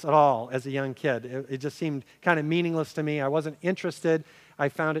doing this at all as a young kid. It just seemed kind of meaningless to me. I wasn't interested. I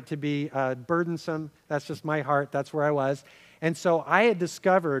found it to be burdensome. That's just my heart. That's where I was. And so I had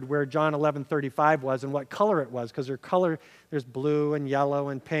discovered where John 11:35 was and what color it was, because there's blue and yellow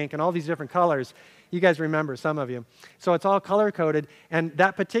and pink and all these different colors. You guys remember, some of you. So it's all color-coded. And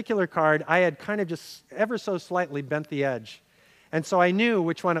that particular card, I had kind of just ever so slightly bent the edge. And so I knew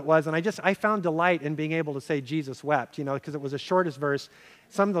which one it was, and I found delight in being able to say Jesus wept, because it was the shortest verse.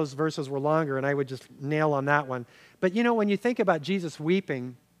 Some of those verses were longer, and I would just nail on that one. But when you think about Jesus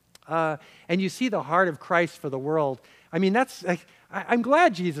weeping, and you see the heart of Christ for the world. I mean, I'm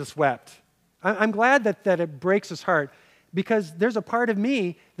glad Jesus wept. I'm glad that it breaks his heart, because there's a part of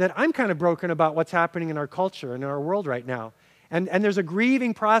me that I'm kind of broken about what's happening in our culture and in our world right now. And there's a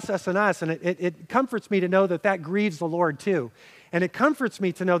grieving process in us, and it comforts me to know that grieves the Lord too. And it comforts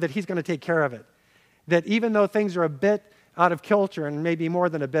me to know that he's going to take care of it. That even though things are a bit out of kilter, and maybe more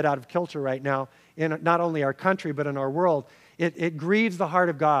than a bit out of kilter right now, in not only our country but in our world, it grieves the heart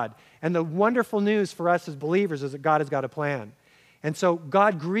of God. And the wonderful news for us as believers is that God has got a plan. And so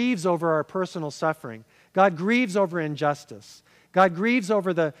God grieves over our personal suffering. God grieves over injustice. God grieves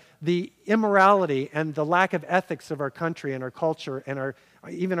over the immorality and the lack of ethics of our country and our culture and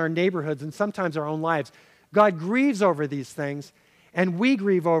even our neighborhoods and sometimes our own lives. God grieves over these things, and we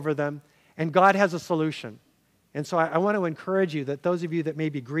grieve over them, and God has a solution. And so I want to encourage you, that those of you that may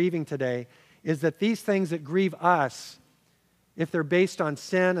be grieving today, is that these things that grieve us, if they're based on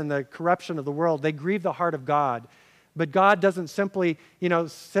sin and the corruption of the world, they grieve the heart of God. But God doesn't simply,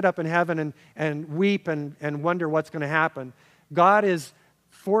 sit up in heaven and weep and wonder what's going to happen. God is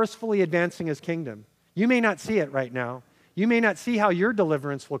forcefully advancing his kingdom. You may not see it right now. You may not see how your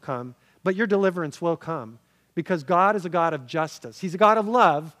deliverance will come, but your deliverance will come, because God is a God of justice. He's a God of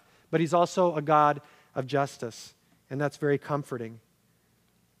love, but he's also a God of justice, and that's very comforting.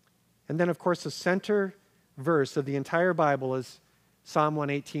 And then, of course, the center verse of the entire Bible is Psalm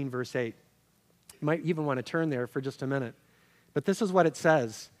 118, verse 8. You might even want to turn there for just a minute. But this is what it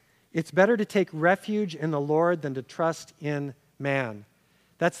says. It's better to take refuge in the Lord than to trust in man.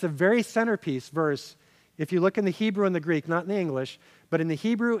 That's the very centerpiece verse. If you look in the Hebrew and the Greek, not in the English, but in the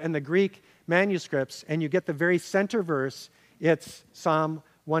Hebrew and the Greek manuscripts, and you get the very center verse, it's Psalm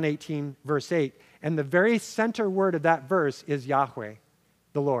 118, verse 8. And the very center word of that verse is Yahweh,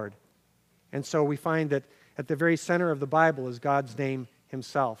 the Lord. And so we find that at the very center of the Bible is God's name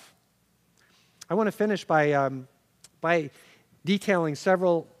himself. I want to finish by detailing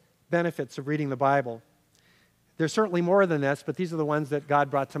several benefits of reading the Bible. There's certainly more than this, but these are the ones that God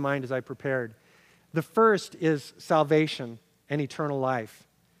brought to mind as I prepared. The first is salvation and eternal life.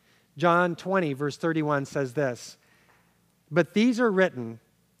 John 20, verse 31 says this, "But these are written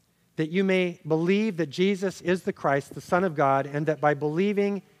that you may believe that Jesus is the Christ, the Son of God, and that by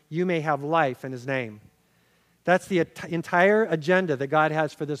believing you may have life in his name." That's the entire agenda that God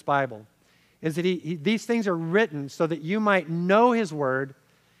has for this Bible, is that these things are written so that you might know his word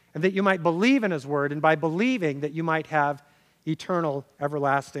and that you might believe in his word, and by believing that you might have eternal,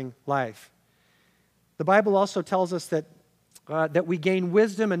 everlasting life. The Bible also tells us that we gain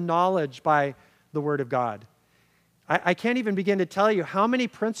wisdom and knowledge by the word of God. I can't even begin to tell you how many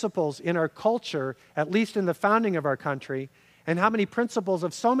principles in our culture, at least in the founding of our country, and how many principles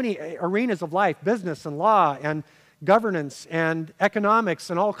of so many arenas of life, business and law and governance and economics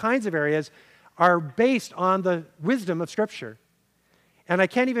and all kinds of areas, are based on the wisdom of Scripture. And I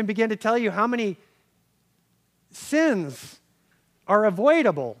can't even begin to tell you how many sins are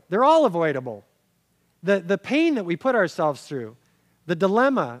avoidable. They're all avoidable. The pain that we put ourselves through, the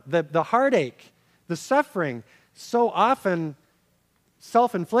dilemma, the heartache, the suffering, so often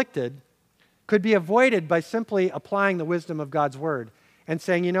self-inflicted, could be avoided by simply applying the wisdom of God's word and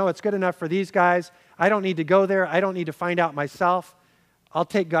saying, it's good enough for these guys. I don't need to go there. I don't need to find out myself. I'll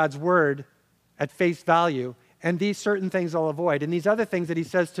take God's word at face value, and these certain things I'll avoid. And these other things that he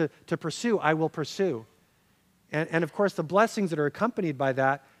says to pursue, I will pursue. And of course, the blessings that are accompanied by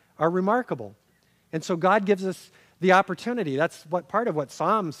that are remarkable. And so God gives us the opportunity. That's part of what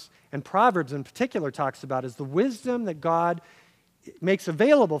Psalms and Proverbs in particular talks about, is the wisdom that God makes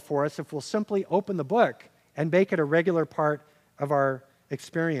available for us if we'll simply open the book and make it a regular part of our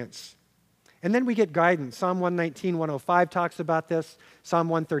experience. And then we get guidance. Psalm 119, 105 talks about this. Psalm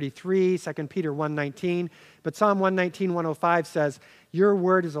 133, 2 Peter 1:19. But Psalm 119, 105 says, "Your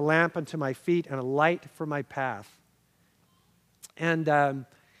word is a lamp unto my feet and a light for my path." And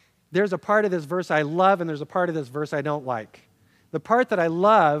there's a part of this verse I love, and there's a part of this verse I don't like. The part that I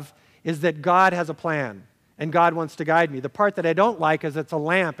love is that God has a plan, and God wants to guide me. The part that I don't like is it's a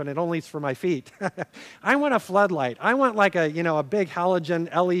lamp, and it only is for my feet. I want a floodlight. I want like a big halogen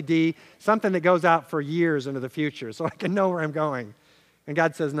LED, something that goes out for years into the future so I can know where I'm going. And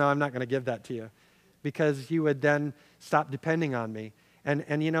God says, no, I'm not going to give that to you, because you would then stop depending on me. And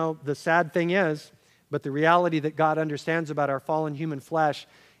the sad thing is, but the reality that God understands about our fallen human flesh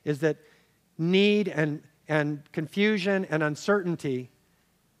is that need and confusion and uncertainty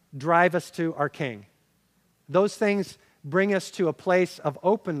drive us to our King. Those things bring us to a place of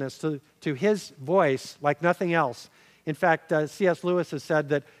openness to his voice like nothing else. In fact, C.S. Lewis has said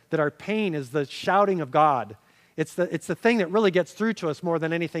that our pain is the shouting of God. It's the thing that really gets through to us more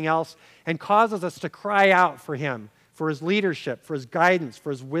than anything else and causes us to cry out for him, for his leadership, for his guidance,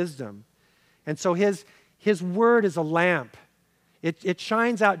 for his wisdom. And so his word is a lamp. It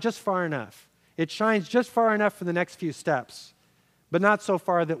shines out just far enough. It shines just far enough for the next few steps, but not so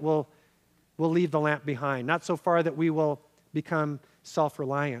far that we'll leave the lamp behind, not so far that we will become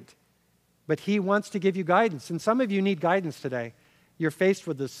self-reliant. But he wants to give you guidance, and some of you need guidance today. You're faced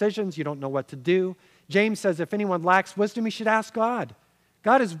with decisions, you don't know what to do. James says if anyone lacks wisdom, he should ask God.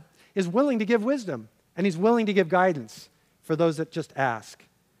 God is willing to give wisdom, and he's willing to give guidance for those that just ask.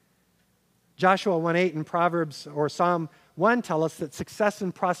 Joshua 1:8 and Proverbs or Psalm 1 tell us that success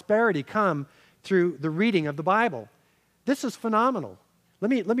and prosperity come through the reading of the Bible. This is phenomenal.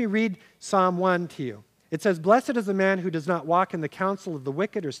 Let me read Psalm 1 to you. It says, "Blessed is the man who does not walk in the counsel of the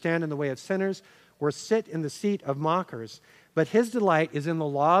wicked or stand in the way of sinners or sit in the seat of mockers. But his delight is in the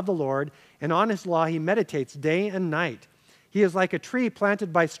law of the Lord, and on his law he meditates day and night. He is like a tree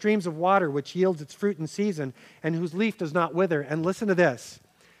planted by streams of water, which yields its fruit in season, and whose leaf does not wither." And listen to this.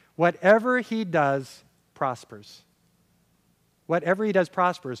 Whatever he does prospers. Whatever he does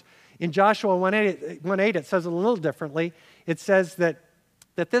prospers. In Joshua 1:8, it says it a little differently. It says that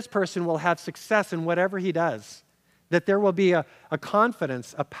this person will have success in whatever he does. That there will be a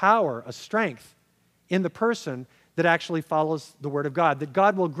confidence, a power, a strength in the person that actually follows the Word of God. That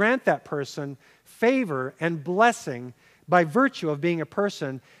God will grant that person favor and blessing by virtue of being a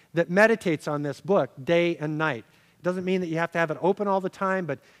person that meditates on this book day and night. It doesn't mean that you have to have it open all the time,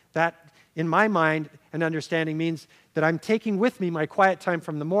 but that, in my mind and understanding, means that I'm taking with me my quiet time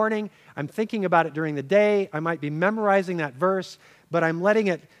from the morning. I'm thinking about it during the day. I might be memorizing that verse, but I'm letting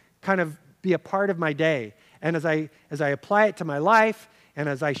it kind of be a part of my day. And as I apply it to my life and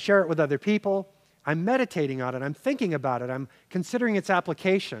as I share it with other people, I'm meditating on it. I'm thinking about it. I'm considering its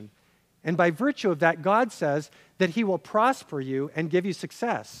application. And by virtue of that, God says that he will prosper you and give you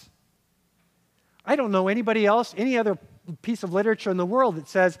success. I don't know anybody else, any other piece of literature in the world that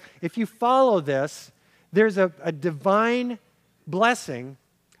says if you follow this, there's a divine blessing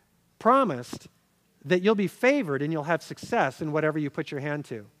promised that you'll be favored and you'll have success in whatever you put your hand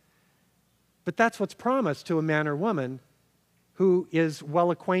to. But that's what's promised to a man or woman who is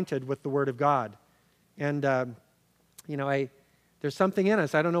well acquainted with the Word of God. And, there's something in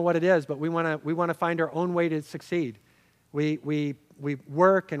us. I don't know what it is, but we want to find our own way to succeed. We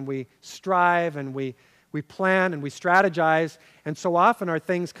work and we strive and we plan and we strategize, and so often our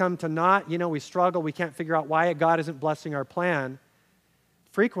things come to naught. We struggle. We can't figure out why God isn't blessing our plan.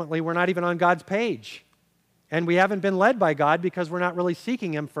 Frequently, we're not even on God's page, and we haven't been led by God because we're not really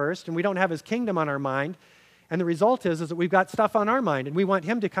seeking him first, and we don't have his kingdom on our mind, and the result is that we've got stuff on our mind, and we want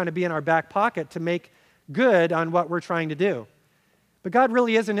him to kind of be in our back pocket to make good on what we're trying to do. But God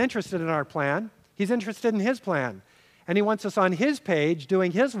really isn't interested in our plan. He's interested in his plan. And he wants us on his page,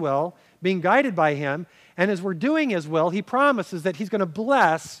 doing his will, being guided by him. And as we're doing his will, he promises that he's going to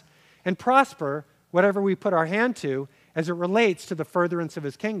bless and prosper whatever we put our hand to as it relates to the furtherance of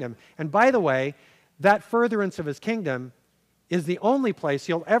his kingdom. And by the way, that furtherance of his kingdom is the only place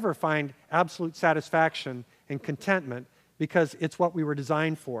you'll ever find absolute satisfaction and contentment, because it's what we were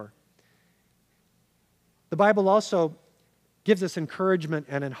designed for. The Bible also gives us encouragement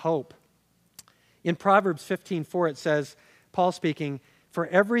and hope. In Proverbs 15:4, it says, Paul speaking, "For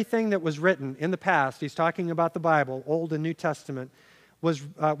everything that was written in the past," he's talking about the Bible, Old and New Testament, was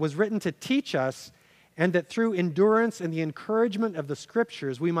written to teach us, and that through endurance and the encouragement of the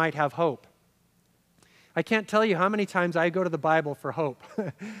Scriptures, we might have hope. I can't tell you how many times I go to the Bible for hope.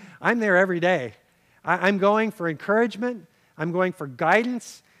 I'm there every day. I'm going for encouragement. I'm going for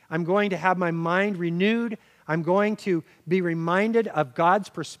guidance. I'm going to have my mind renewed. I'm going to be reminded of God's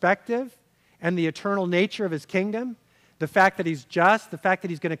perspective and the eternal nature of his kingdom, the fact that he's just, the fact that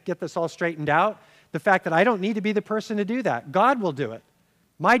he's going to get this all straightened out, the fact that I don't need to be the person to do that. God will do it.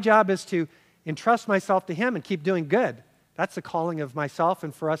 My job is to entrust myself to him and keep doing good. That's the calling of myself,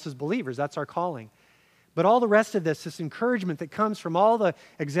 and for us as believers, that's our calling. But all the rest of this encouragement that comes from all the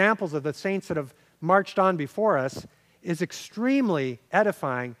examples of the saints that have marched on before us, is extremely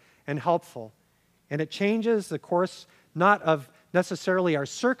edifying and helpful. And it changes the course, not of necessarily our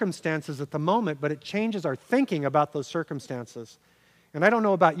circumstances at the moment, but it changes our thinking about those circumstances. And I don't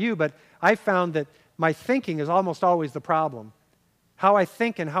know about you, but I found that my thinking is almost always the problem. How I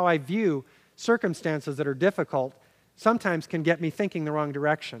think and how I view circumstances that are difficult sometimes can get me thinking the wrong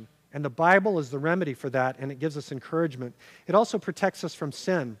direction. And the Bible is the remedy for that, and it gives us encouragement. It also protects us from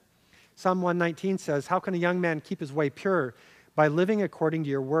sin. Psalm 119 says, "How can a young man keep his way pure? By living according to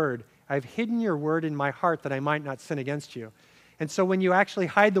your word. I've hidden your word in my heart that I might not sin against you." And so when you actually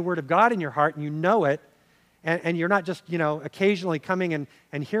hide the word of God in your heart and you know it, and you're not just, occasionally coming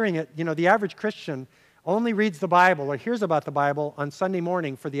and hearing it. The average Christian only reads the Bible or hears about the Bible on Sunday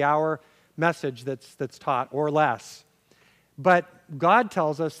morning for the hour message that's taught or less. But God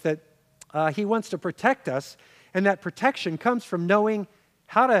tells us that he wants to protect us, and that protection comes from knowing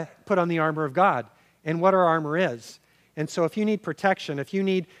how to put on the armor of God and what our armor is. And so if you need protection, if you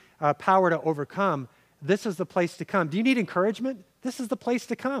need power to overcome, this is the place to come. Do you need encouragement? This is the place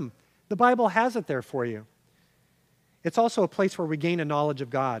to come. The Bible has it there for you. It's also a place where we gain a knowledge of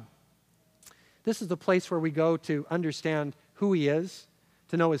God. This is the place where we go to understand who he is,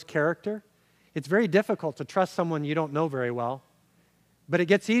 to know his character. It's very difficult to trust someone you don't know very well, but it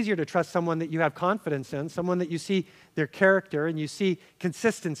gets easier to trust someone that you have confidence in, someone that you see their character and you see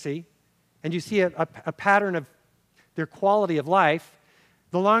consistency and you see a pattern of their quality of life.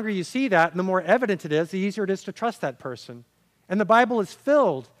 The longer you see that and the more evident it is, the easier it is to trust that person. And the Bible is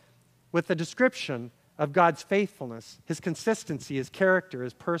filled with the description of God's faithfulness, his consistency, his character,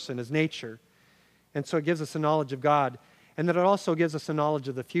 his person, his nature. And so it gives us a knowledge of God. And then it also gives us a knowledge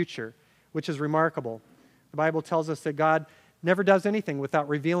of the future, which is remarkable. The Bible tells us that God never does anything without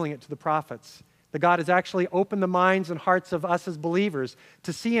revealing it to the prophets. That God has actually opened the minds and hearts of us as believers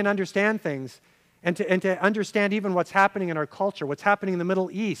to see and understand things, and to understand even what's happening in our culture, what's happening in the Middle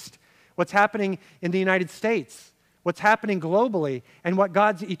East, what's happening in the United States, what's happening globally, and what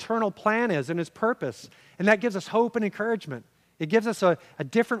God's eternal plan is and his purpose. And that gives us hope and encouragement. It gives us a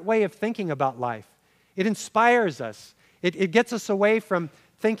different way of thinking about life. It inspires us. It gets us away from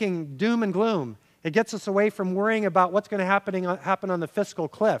thinking doom and gloom. It gets us away from worrying about what's going to happen on the fiscal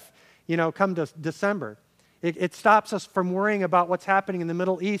cliff, come December. It stops us from worrying about what's happening in the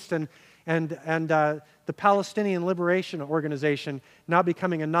Middle East and the Palestinian Liberation Organization now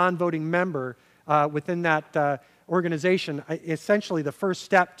becoming a non-voting member within that organization, essentially the first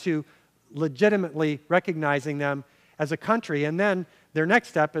step to legitimately recognizing them as a country. And then their next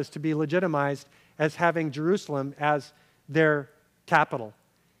step is to be legitimized as having Jerusalem as their capital.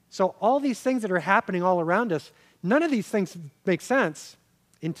 So all these things that are happening all around us, none of these things make sense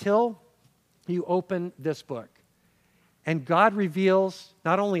until you open this book. And God reveals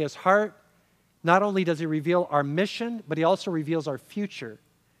not only his heart, not only does he reveal our mission, but he also reveals our future.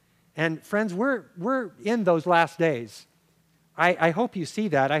 And friends, we're in those last days. I hope you see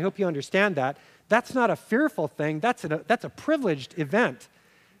that. I hope you understand that. That's not a fearful thing. That's a privileged event.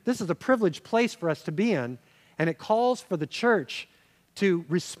 This is a privileged place for us to be in, and it calls for the church to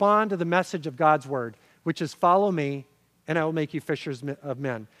respond to the message of God's word, which is follow me, and I will make you fishers of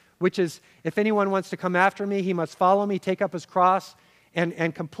men. Which is, if anyone wants to come after me, he must follow me, take up his cross,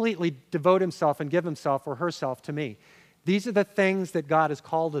 and completely devote himself and give himself or herself to me. These are the things that God has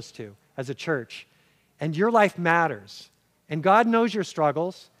called us to as a church. And your life matters. And God knows your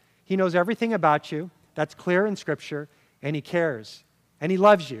struggles. He knows everything about you. That's clear in Scripture. And he cares. And he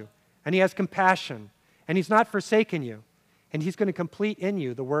loves you. And he has compassion. And he's not forsaken you. And he's going to complete in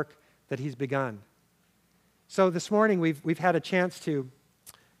you the work that he's begun. So this morning we've had a chance to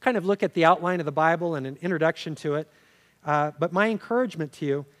kind of look at the outline of the Bible and an introduction to it. But my encouragement to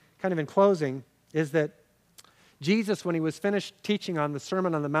you, kind of in closing, is that Jesus, when he was finished teaching on the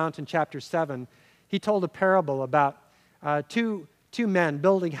Sermon on the Mount in chapter 7, he told a parable about two men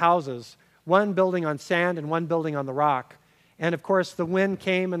building houses, one building on sand and one building on the rock. And of course, the wind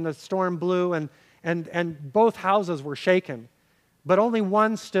came and the storm blew and both houses were shaken. But only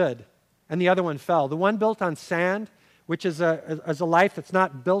one stood and the other one fell. The one built on sand, which is a life that's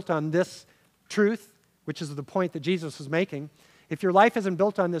not built on this truth, which is the point that Jesus was making. If your life isn't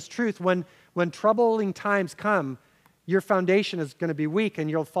built on this truth, when troubling times come, your foundation is going to be weak and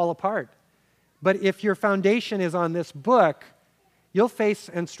you'll fall apart. But if your foundation is on this book, you'll face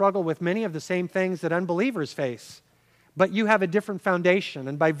and struggle with many of the same things that unbelievers face. But you have a different foundation,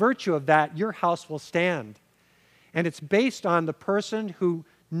 and by virtue of that, your house will stand. And it's based on the person who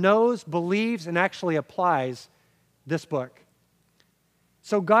knows, believes, and actually applies this book.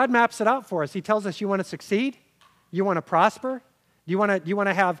 So God maps it out for us. He tells us, you want to succeed? You want to prosper? Do you want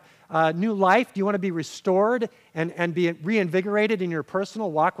to have new life? Do you want to be restored and be reinvigorated in your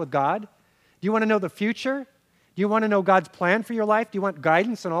personal walk with God? Do you want to know the future? Do you want to know God's plan for your life? Do you want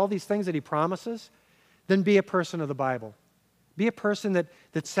guidance on all these things that he promises? Then be a person of the Bible. Be a person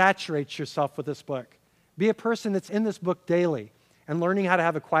that saturates yourself with this book. Be a person that's in this book daily and learning how to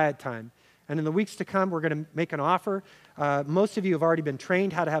have a quiet time. And in the weeks to come, we're going to make an offer. Most of you have already been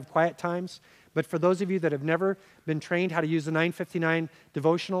trained how to have quiet times. But for those of you that have never been trained how to use the 959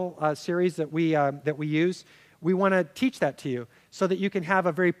 devotional series that we use, we want to teach that to you so that you can have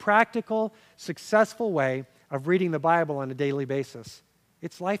a very practical, successful way of reading the Bible on a daily basis.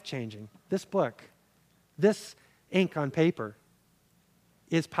 It's life-changing. This book This ink on paper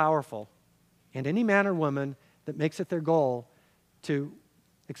is powerful. And any man or woman that makes it their goal to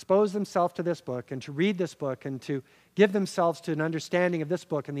expose themselves to this book and to read this book and to give themselves to an understanding of this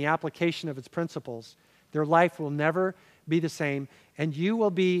book and the application of its principles, their life will never be the same. And you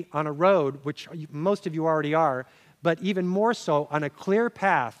will be on a road, which most of you already are, but even more so on a clear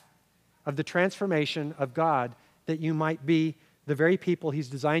path of the transformation of God, that you might be the very people He's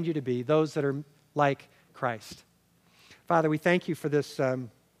designed you to be, those that are like Christ. Father, we thank you for this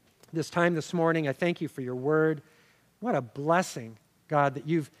time this morning. I thank you for your word. What a blessing, God, that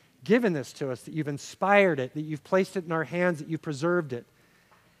you've given this to us, that you've inspired it, that you've placed it in our hands, that you've preserved it.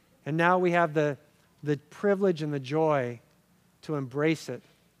 And now we have the privilege and the joy to embrace it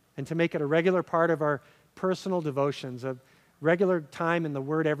and to make it a regular part of our personal devotions, a regular time in the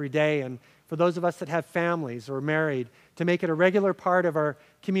Word every day. And for those of us that have families or married, to make it a regular part of our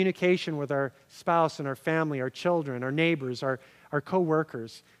communication with our spouse and our family, our children, our neighbors, our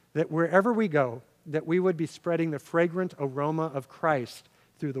co-workers, that wherever we go, that we would be spreading the fragrant aroma of Christ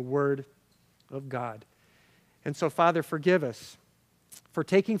through the Word of God. And so, Father, forgive us for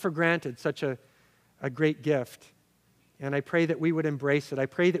taking for granted such a great gift. And I pray that we would embrace it. I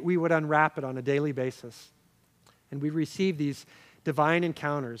pray that we would unwrap it on a daily basis. And we receive these divine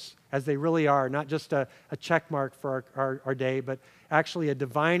encounters as they really are, not just a check mark for our day, but actually a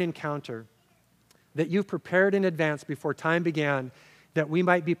divine encounter that you've prepared in advance before time began, that we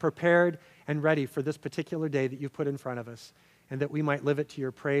might be prepared and ready for this particular day that you've put in front of us, and that we might live it to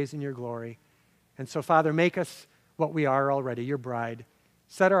your praise and your glory. And so, Father, make us what we are already, your bride.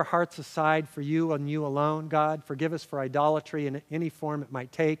 Set our hearts aside for you and you alone, God. Forgive us for idolatry in any form it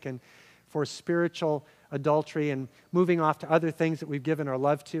might take, and for spiritual adultery and moving off to other things that we've given our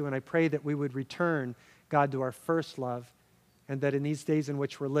love to. And I pray that we would return, God, to our first love, and that in these days in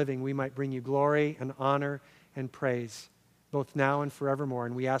which we're living, we might bring you glory and honor and praise, both now and forevermore.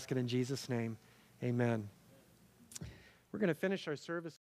 And we ask it in Jesus' name. Amen. We're going to finish our service.